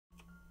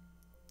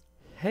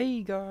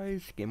Hey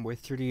guys,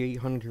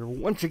 Gameboy3800 here,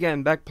 once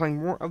again back playing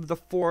more of The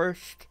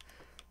Forest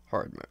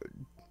hard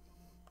mode.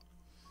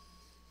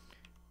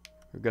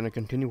 We're gonna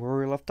continue where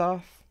we left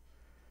off,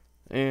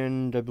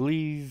 and I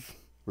believe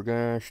we're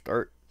gonna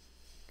start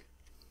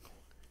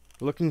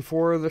looking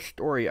for the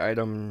story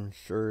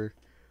items, or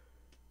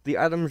the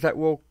items that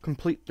will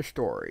complete the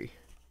story.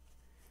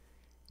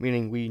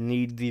 Meaning we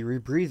need the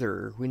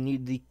rebreather, we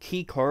need the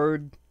key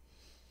card,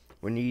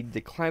 we need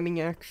the climbing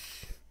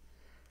axe,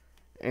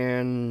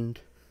 and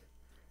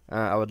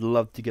I would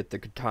love to get the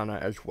katana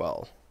as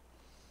well.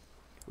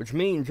 Which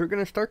means we're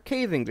going to start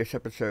caving this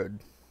episode.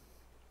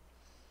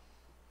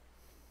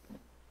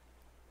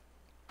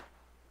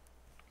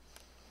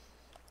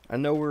 I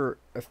know where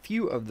a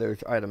few of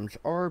those items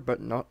are, but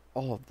not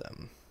all of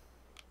them.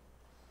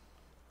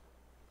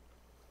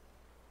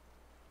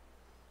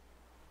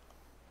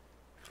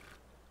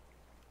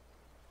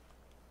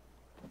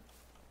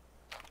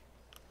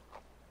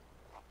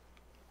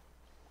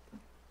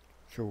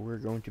 So we're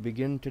going to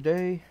begin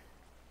today.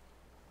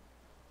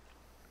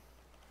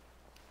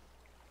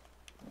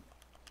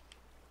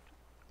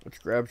 Let's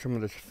grab some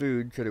of this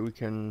food so that we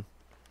can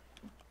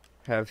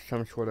have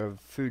some sort of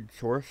food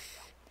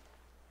source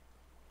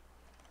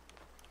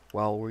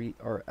while we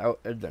are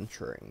out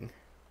adventuring.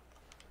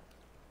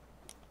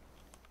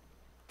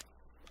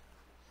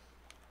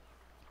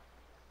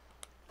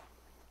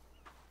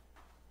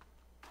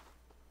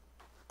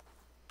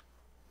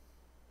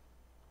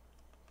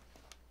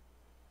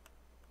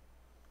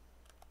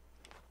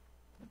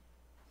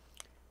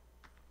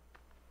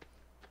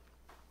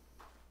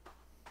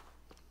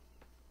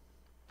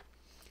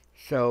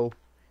 So,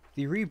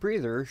 the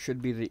rebreather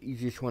should be the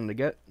easiest one to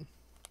get.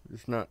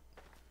 There's not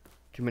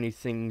too many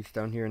things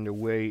down here in the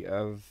way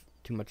of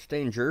too much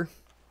danger.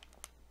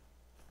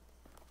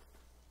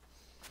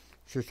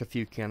 It's just a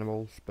few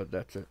cannibals, but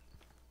that's it.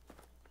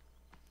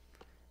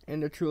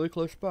 And it's really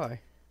close by.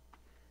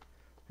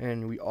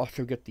 And we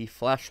also get the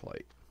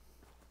flashlight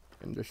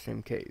in the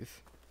same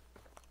cave.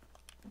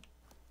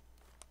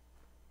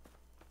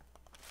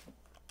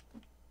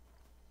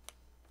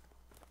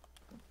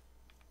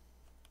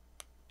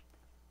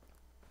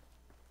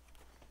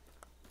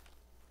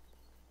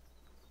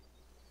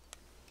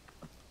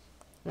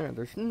 Yeah,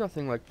 there's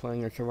nothing like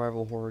playing a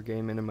survival horror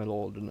game in the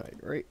middle of the night,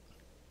 right?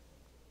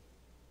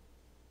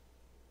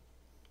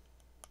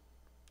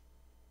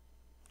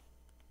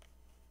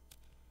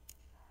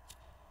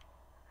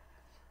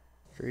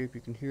 See if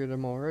you can hear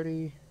them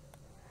already.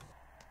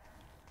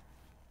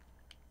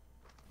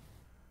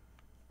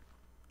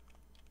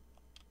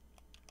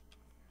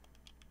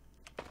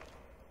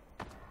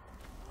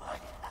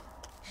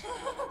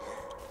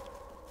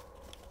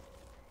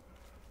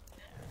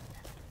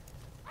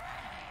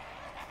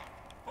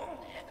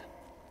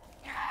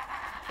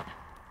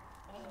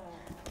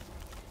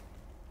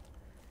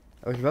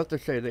 I was about to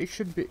say they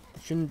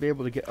shouldn't be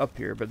able to get up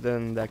here, but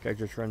then that guy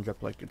just runs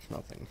up like it's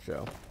nothing,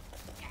 so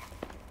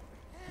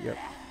yep.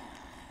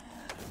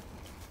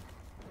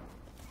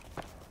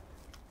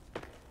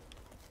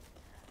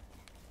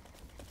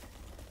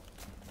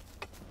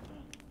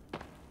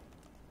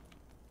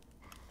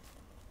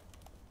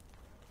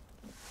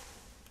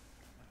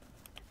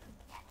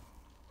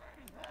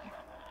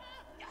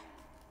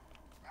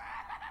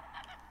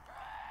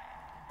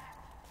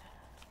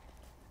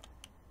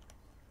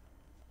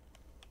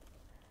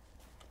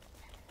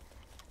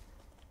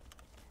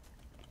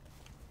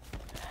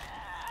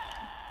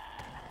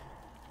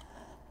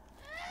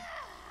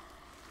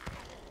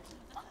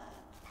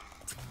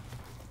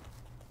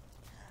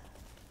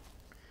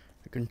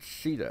 I can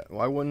see that.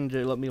 Why wouldn't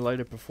they let me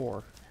light it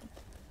before?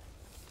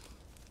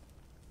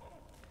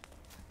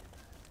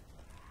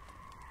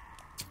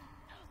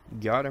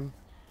 Got him.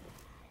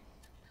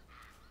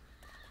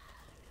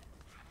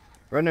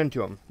 Run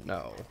into him.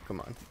 No,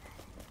 come on.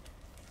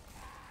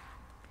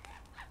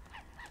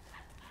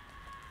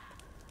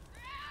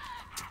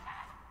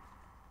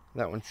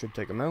 That one should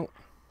take him out.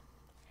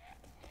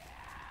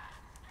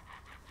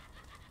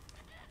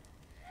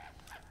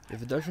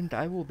 If it doesn't,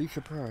 I will be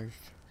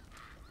surprised.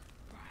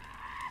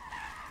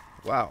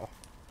 Wow.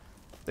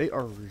 They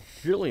are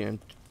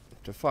resilient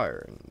to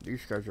fire, and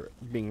these guys are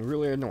being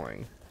really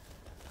annoying.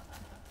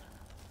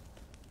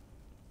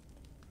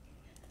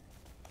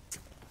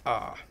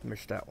 Ah,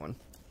 missed that one.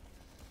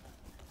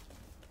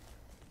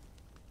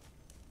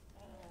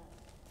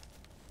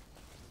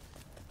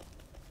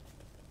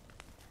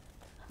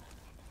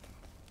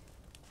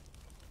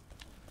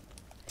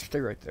 Stay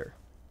right there.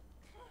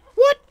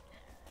 What?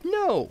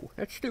 No,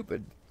 that's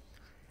stupid.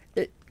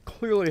 It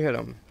clearly hit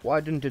him. Why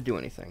didn't it do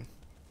anything?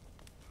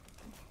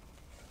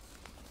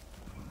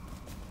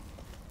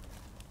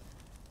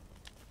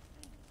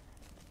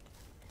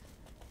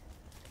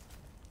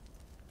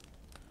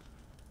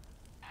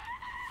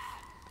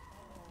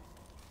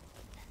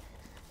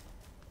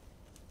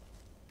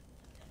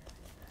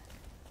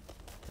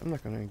 I'm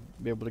not gonna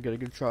be able to get a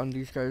good shot on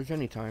these guys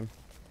anytime.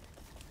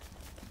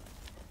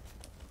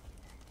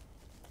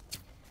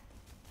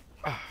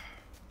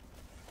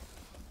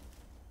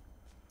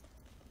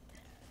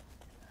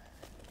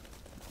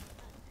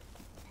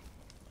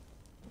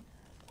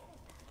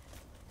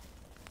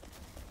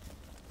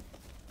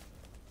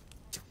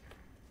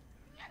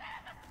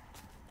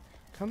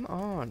 Come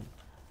on.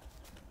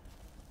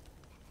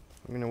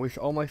 I'm gonna waste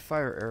all my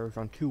fire arrows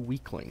on 2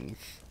 weaklings.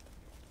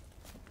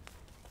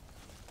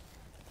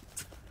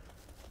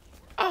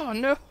 Oh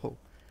no!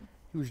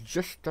 He was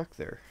just stuck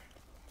there.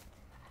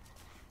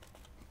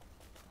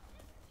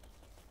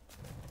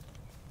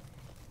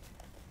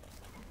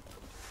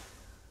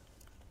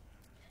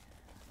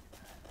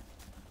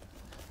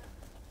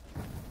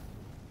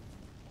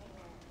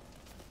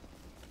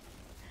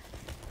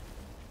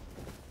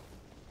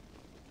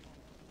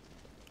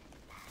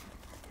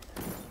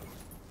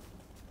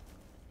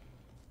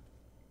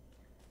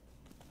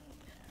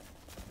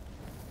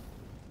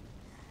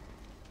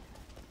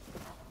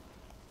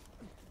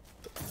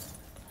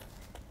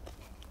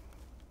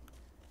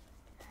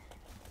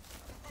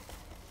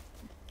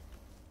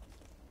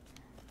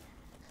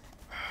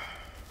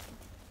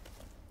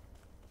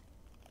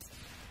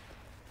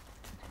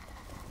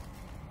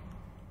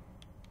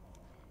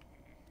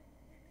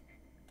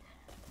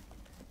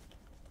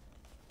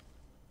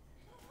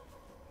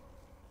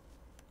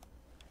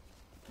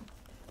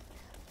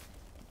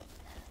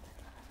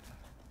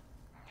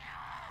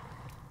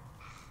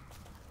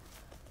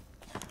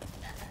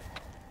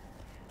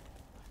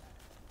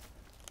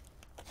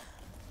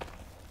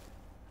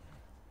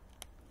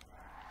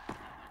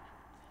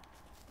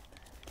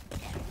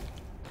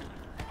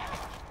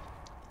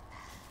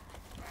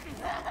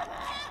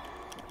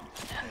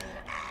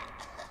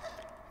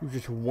 He was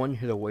just 1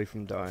 hit away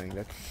from dying.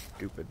 That's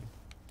stupid.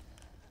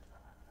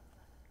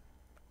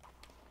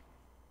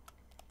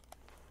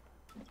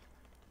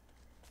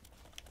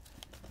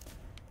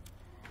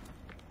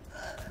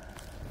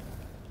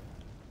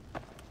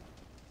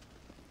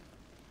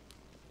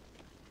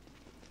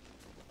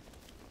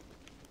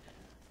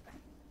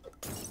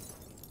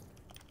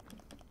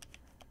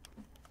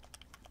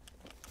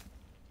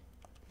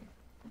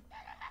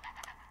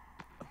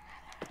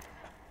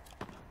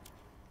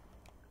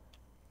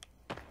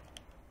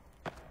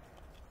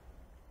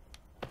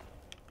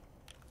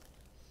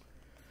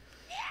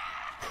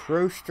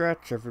 Pro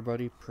strats,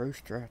 everybody. Pro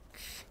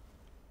strats.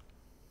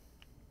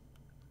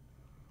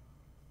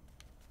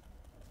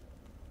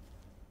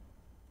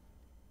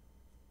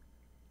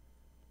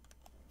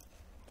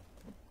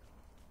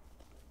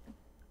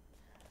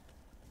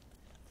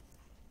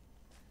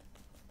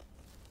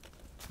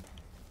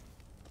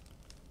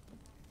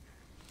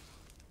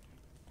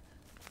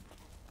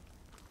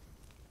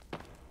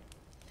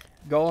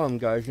 Golem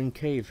guys in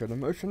caves are the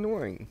most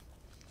annoying.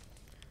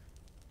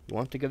 You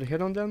want to get a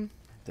hit on them?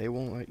 They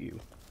won't let you.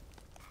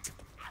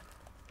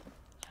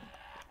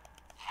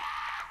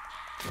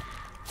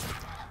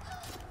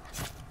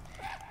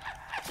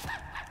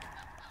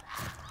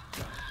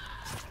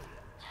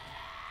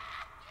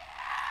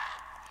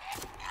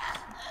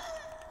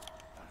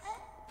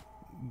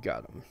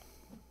 Got him.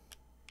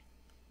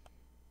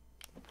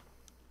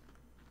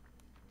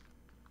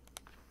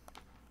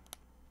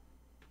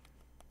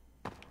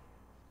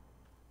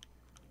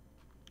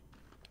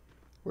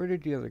 Where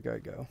did the other guy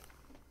go?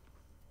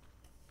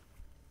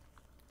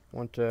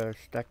 Want to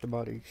stack the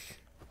bodies.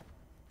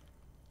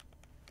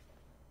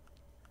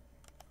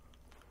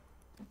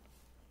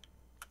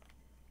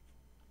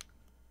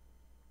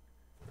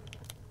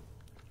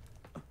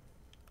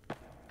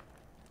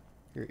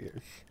 Here he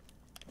is.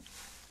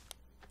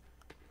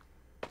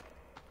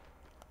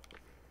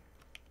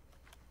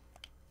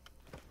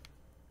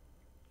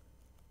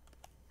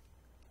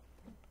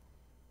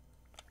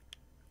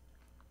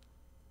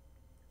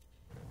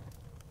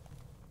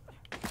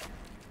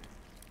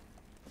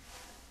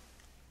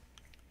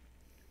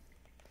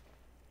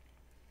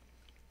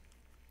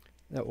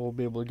 That will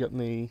be able to get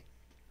me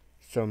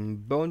some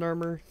bone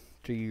armor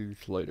to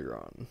use later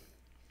on.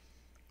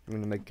 I'm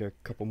going to make a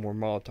couple more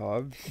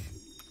Molotovs.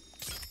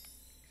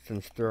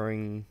 Since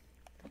throwing...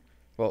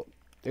 Well,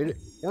 they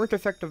weren't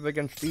effective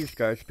against these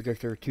guys because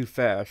they were too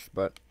fast,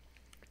 but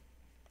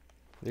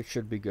they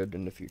should be good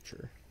in the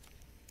future.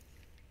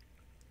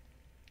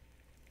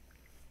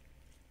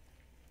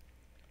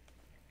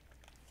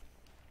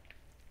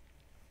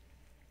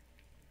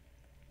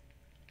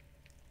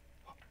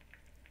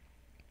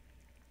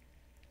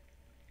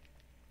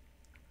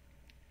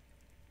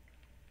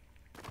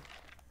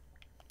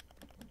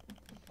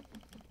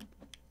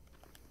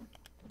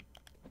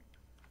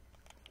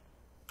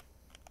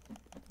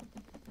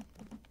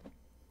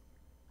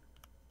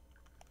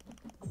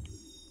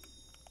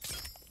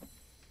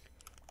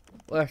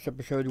 Last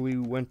episode we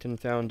went and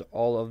found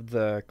all of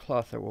the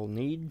cloth that we'll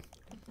need,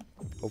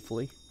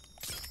 hopefully.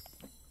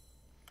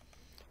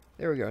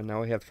 There we go,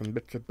 now we have some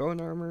bits of bone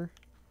armor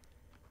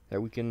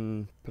that we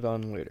can put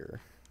on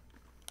later.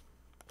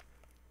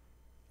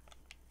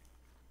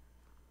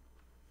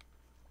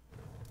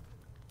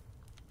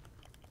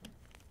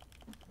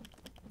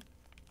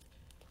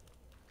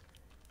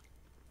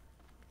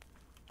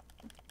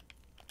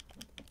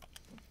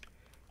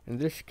 And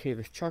this cave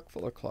is chock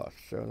full of cloth,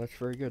 so that's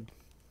very good.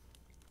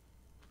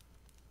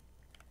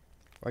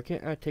 Why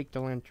can't I take the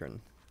lantern?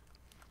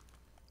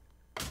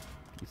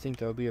 You think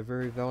that would be a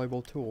very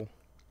valuable tool?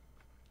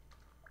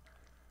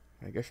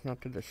 I guess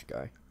not to this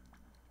guy.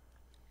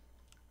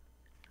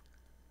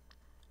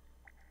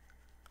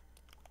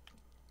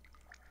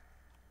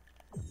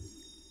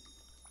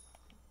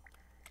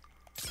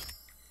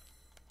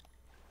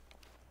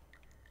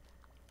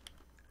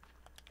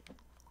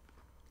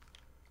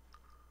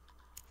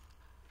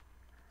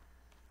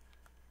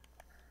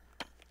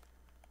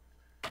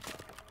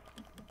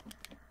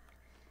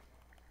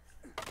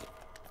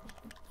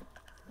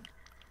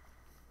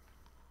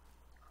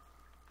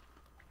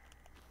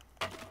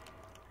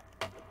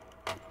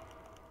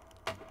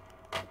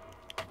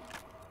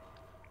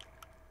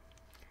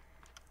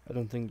 I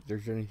don't think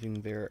there's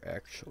anything there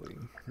actually.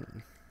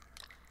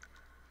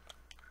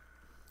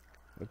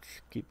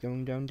 Let's keep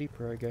going down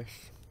deeper, I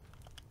guess.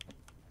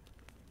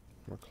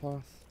 More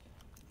cloth.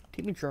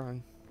 Keep me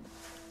drawing.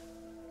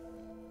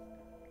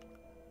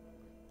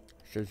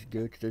 It says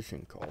go to the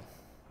sinkhole.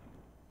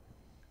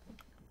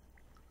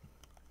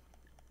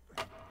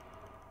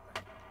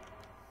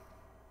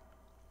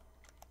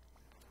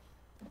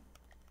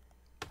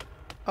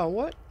 Oh,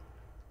 what?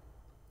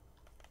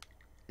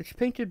 It's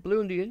painted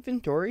blue in the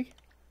inventory.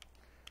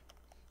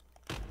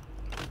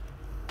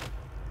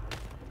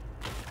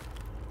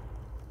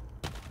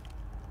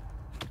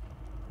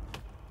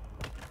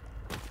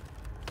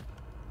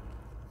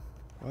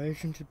 Why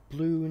isn't it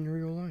blue in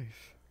real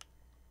life?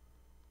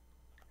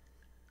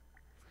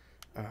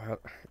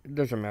 It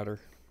doesn't matter.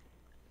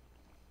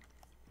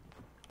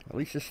 At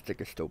least the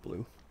stick is still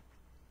blue.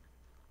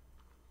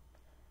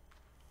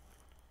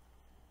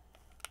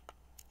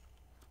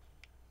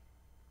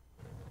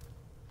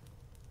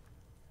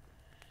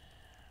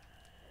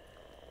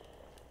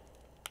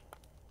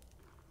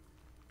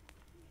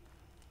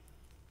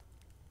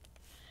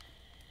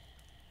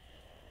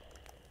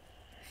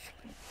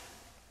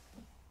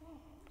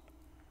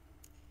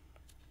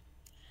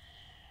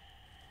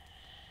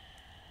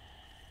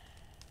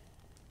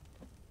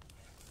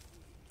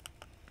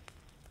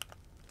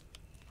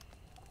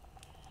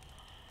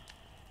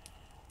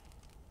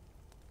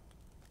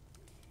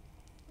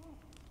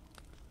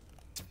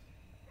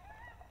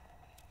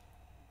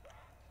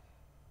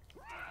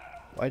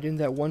 Why didn't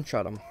that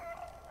one-shot him?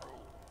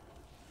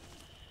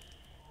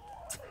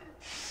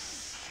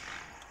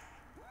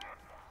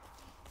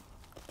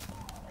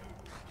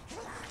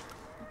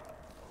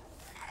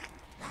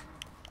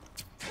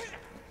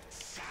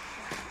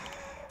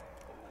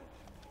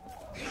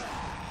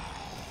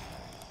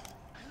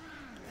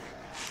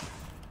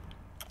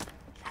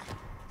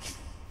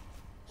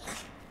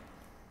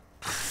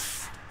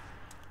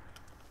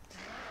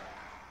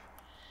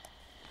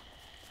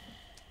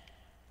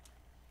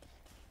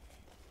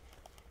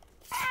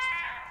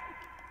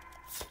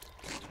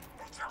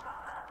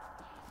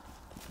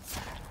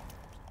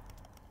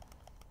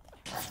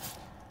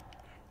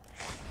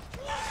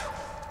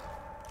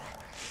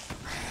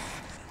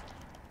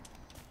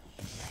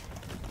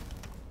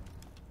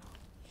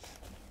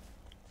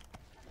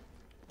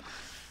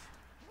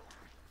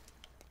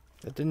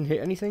 That didn't hit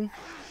anything?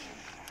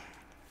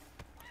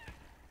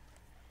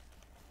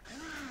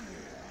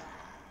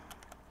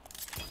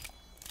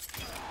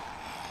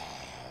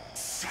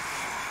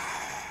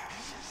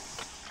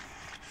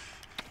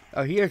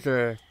 Oh, he has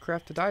a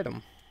crafted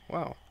item.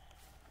 Wow.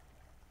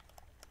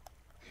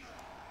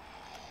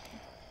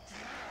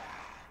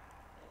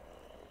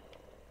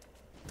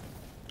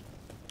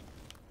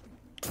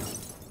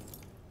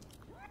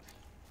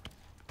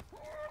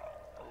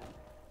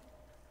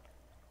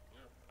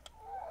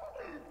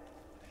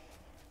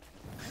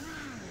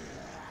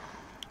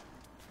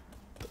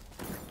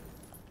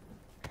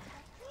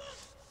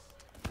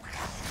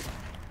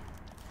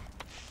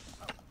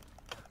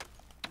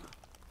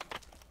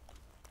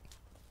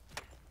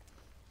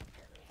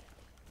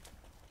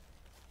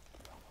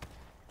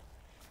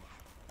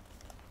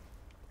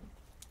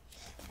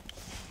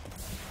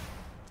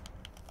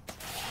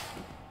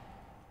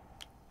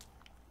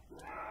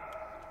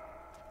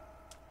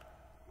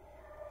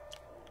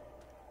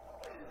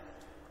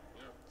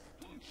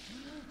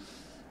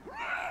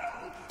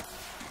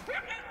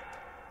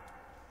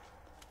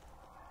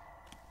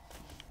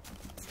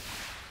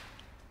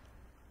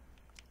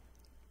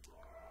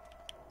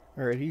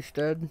 Alright, he's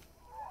dead.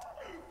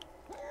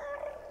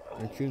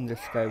 And soon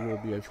this guy will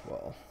be as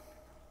well.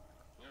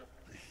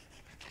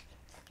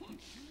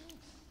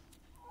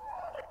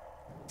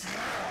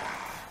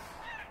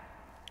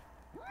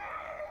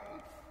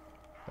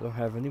 I don't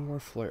have any more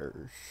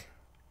flares.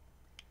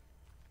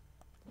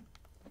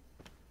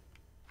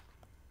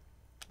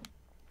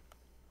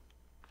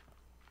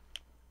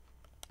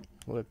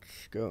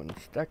 Let's go and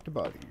stack the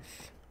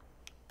bodies.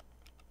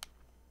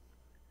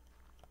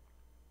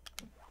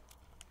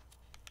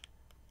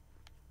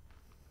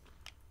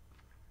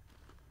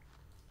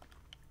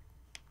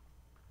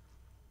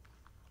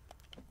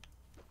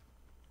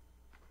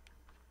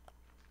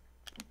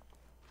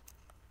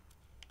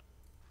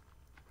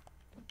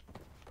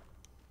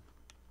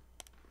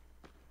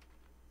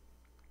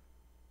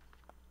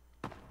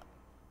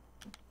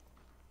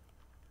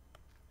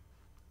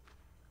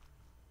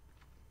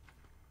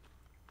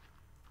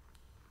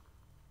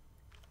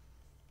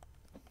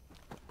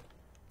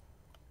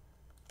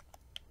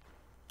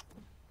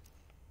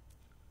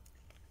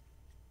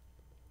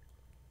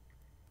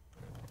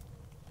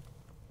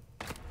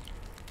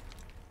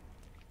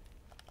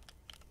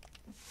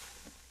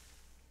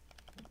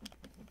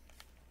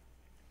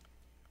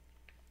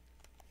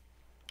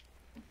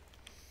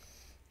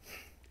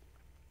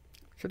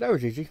 So that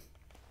was easy.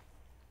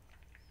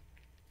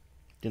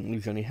 Didn't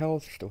lose any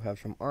health, still have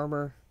some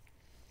armor.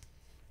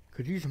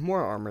 Could use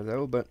more armor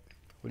though, but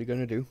what are you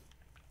gonna do?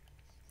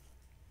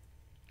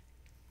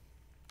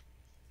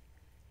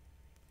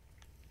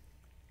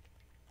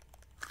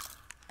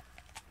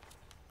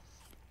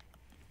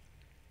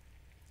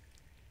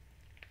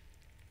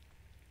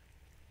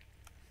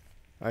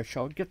 I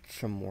shall get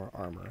some more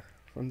armor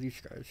from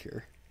these guys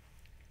here.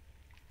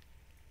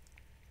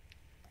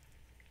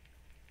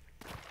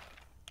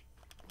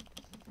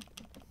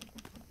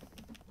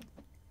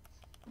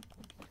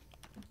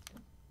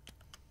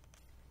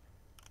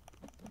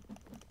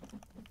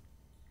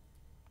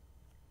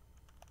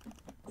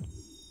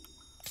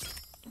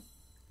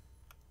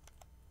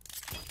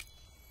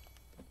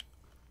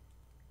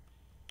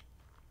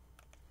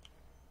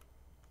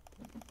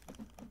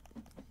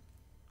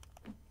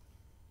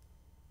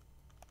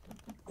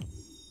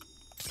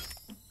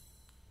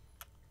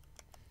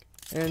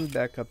 And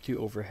back up to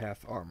over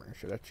half armor,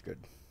 so that's good.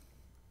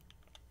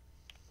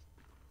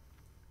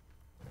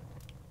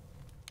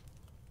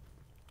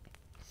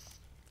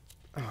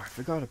 Oh, I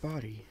forgot a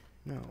body.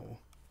 No.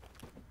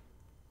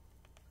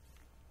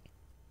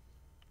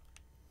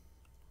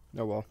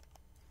 Oh well.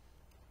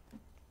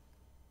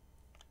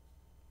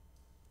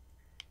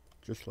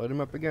 Just light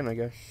him up again, I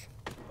guess.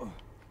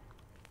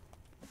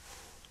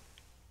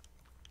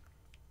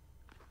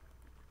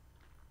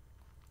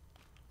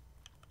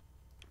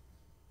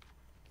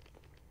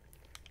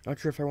 Not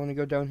sure if I want to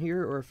go down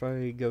here or if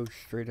I go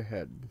straight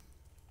ahead.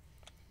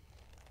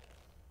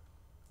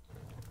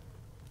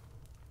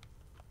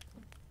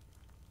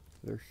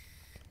 There's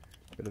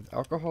a bit of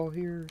alcohol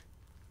here.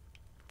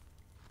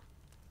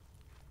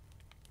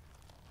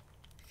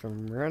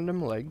 Some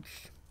random legs.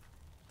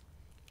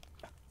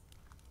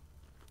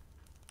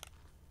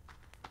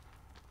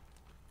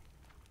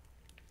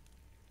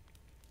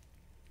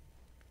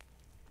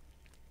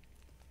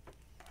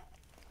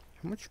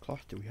 How much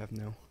cloth do we have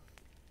now?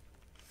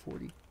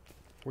 40,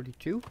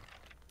 42?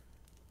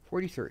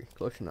 43,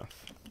 close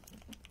enough.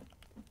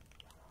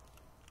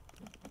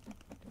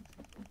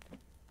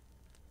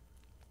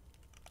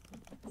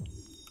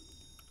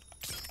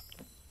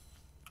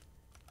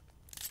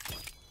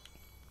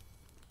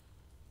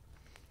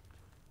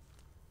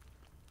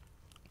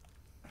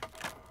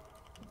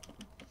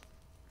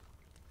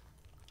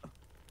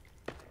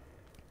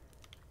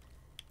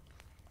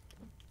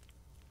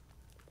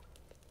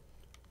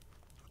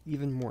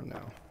 Even more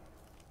now.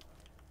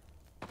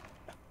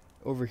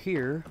 Over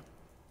here,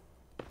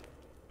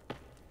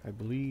 I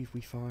believe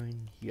we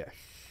find, yes,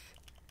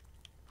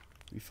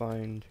 we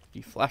find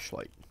the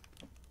flashlight,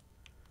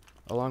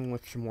 along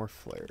with some more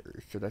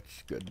flares, so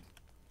that's good.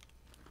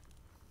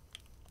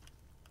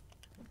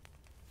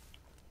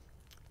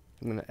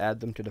 I'm going to add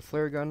them to the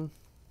flare gun.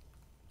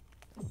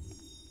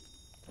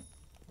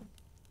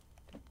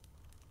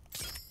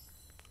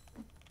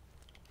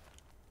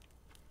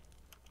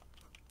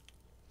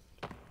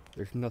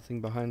 There's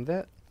nothing behind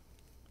that.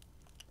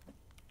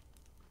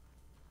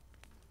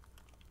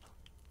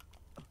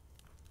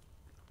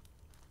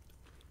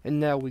 And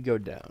now we go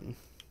down.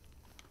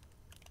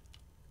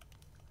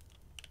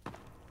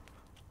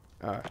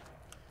 I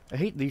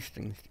hate these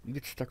things. You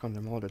get stuck on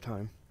them all the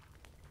time.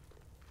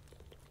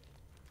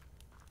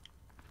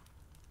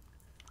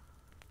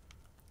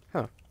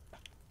 Huh.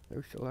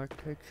 Those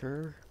stalactites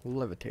are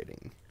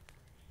levitating.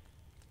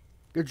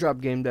 Good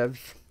job, game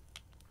devs.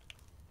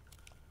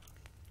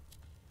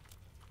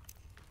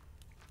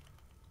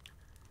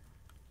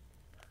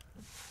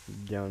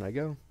 Down I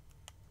go.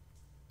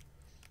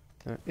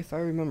 If I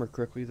remember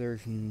correctly,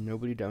 there's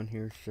nobody down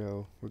here,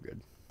 so we're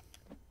good.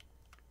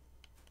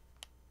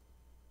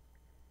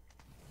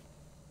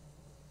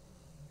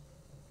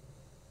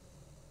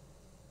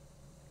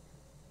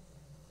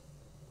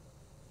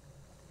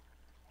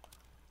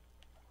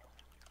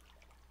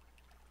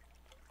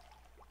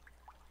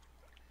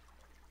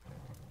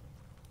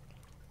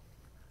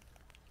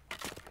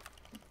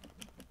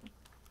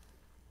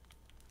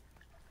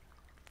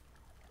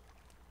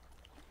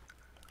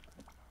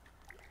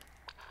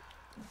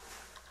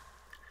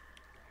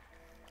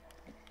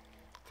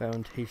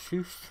 Found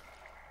Jesus.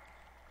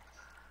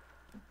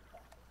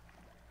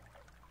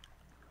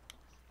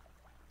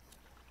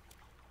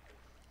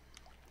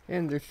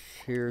 And this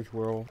here's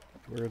where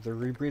the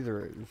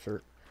rebreather is,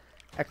 or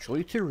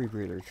actually two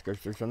rebreathers, because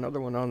there's another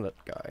one on that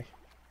guy.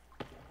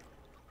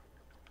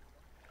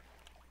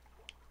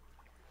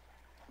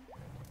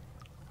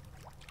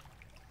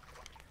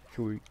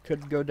 So we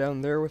could go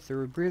down there with the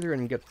rebreather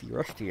and get the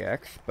rusty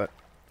axe, but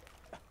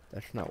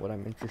that's not what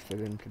I'm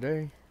interested in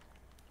today.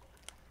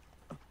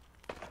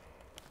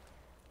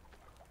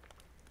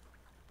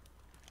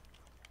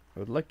 I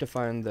would like to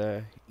find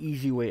the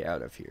easy way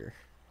out of here.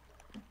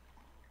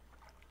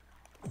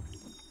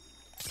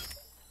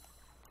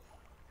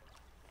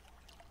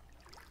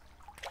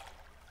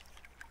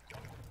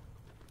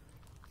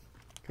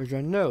 Because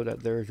I know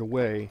that there is a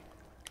way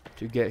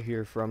to get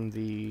here from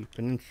the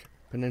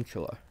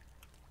peninsula.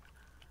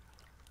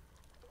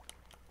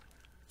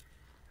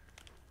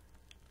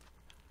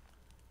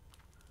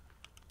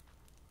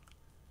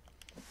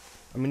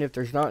 I mean, if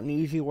there's not an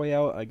easy way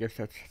out, I guess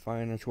that's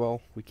fine as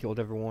well. We killed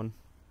everyone.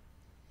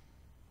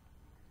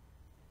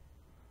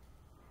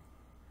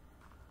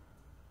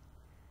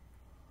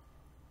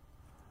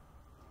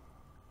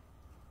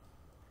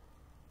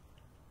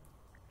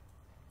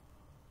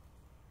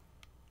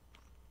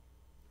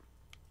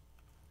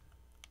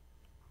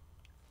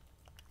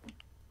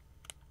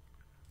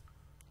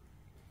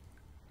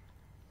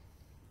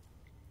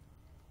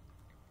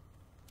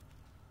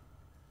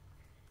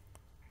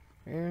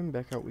 And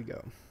back out we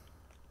go.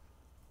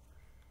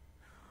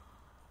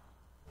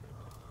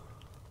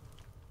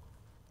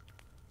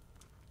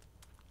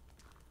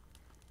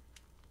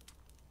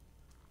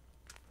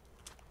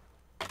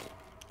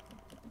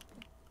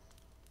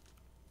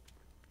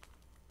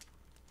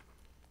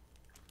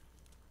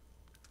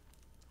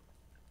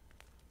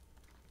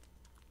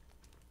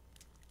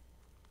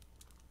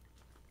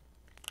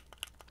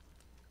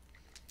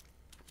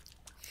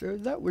 So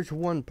that was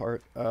one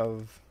part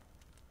of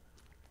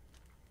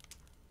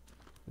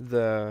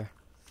the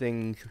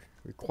things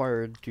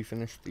required to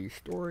finish the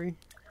story.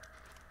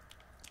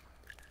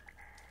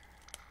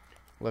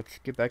 Let's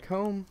get back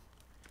home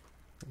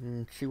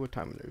and see what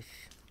time it is.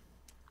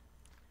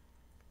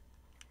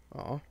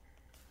 Aw,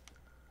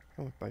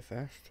 that went by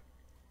fast.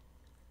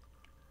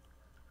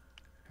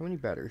 How many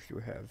batteries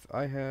do I have?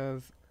 I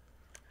have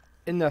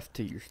enough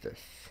to use this.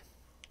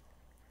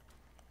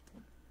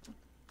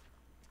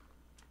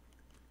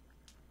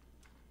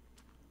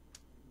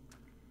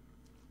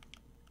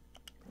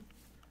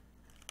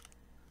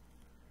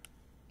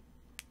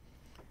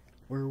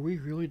 Were we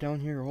really down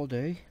here all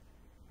day?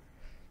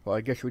 Well, I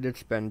guess we did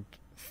spend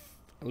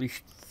at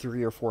least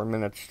 3 or 4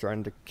 minutes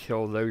trying to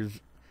kill those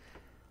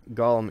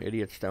golem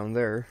idiots down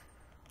there.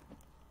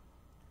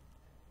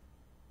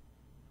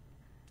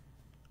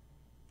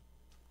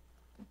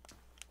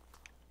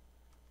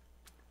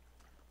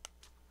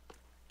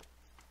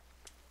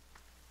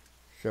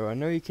 So I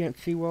know you can't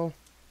see well,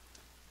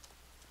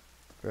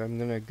 but I'm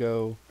gonna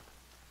go...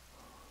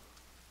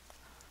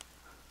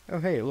 Oh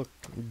hey, look,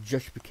 it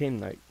just became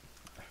night.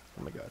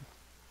 Oh my god.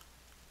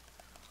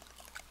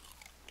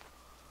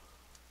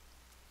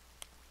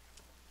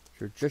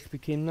 So it just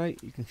became night.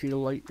 You can see the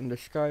light in the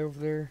sky over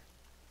there.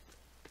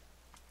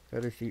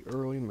 That is the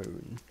early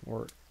moon,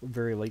 or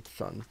very late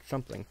sun,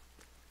 something.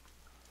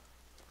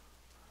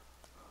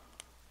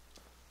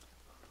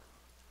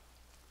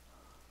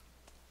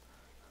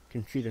 You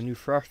can see the new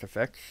frost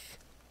effects.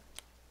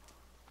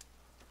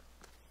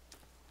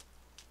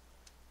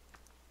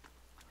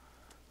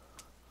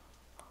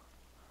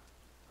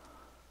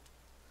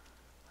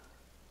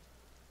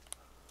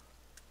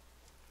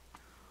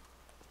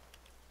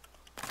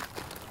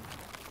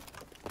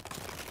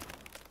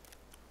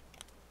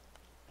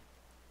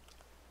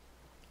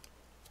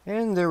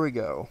 And there we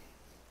go.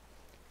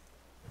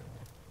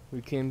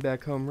 We came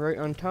back home right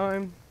on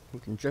time. We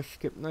can just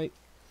skip night.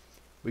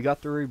 We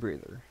got the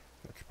rebreather.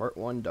 That's part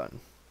 1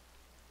 done.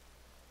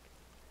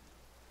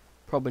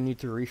 Probably need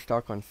to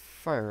restock on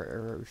fire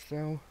arrows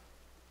though.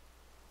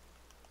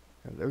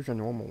 Yeah, those are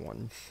normal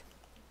ones.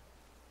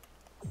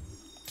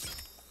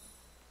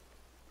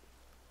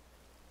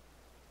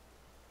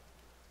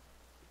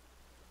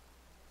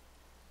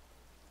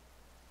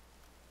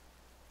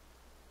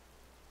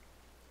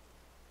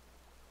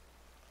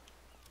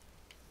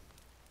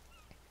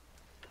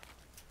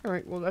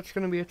 Alright, well that's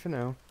gonna be it for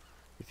now.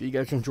 If you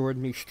guys enjoyed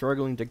me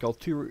struggling to kill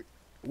 2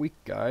 weak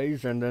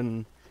guys and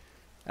then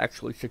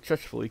actually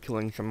successfully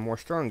killing some more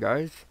strong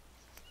guys,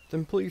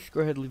 then please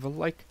go ahead and leave a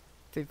like,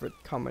 favorite,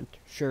 comment,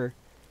 share,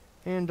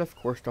 and of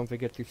course don't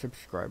forget to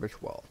subscribe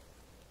as well.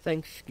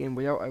 Thanks, Game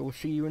Way Out, I will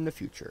see you in the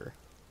future.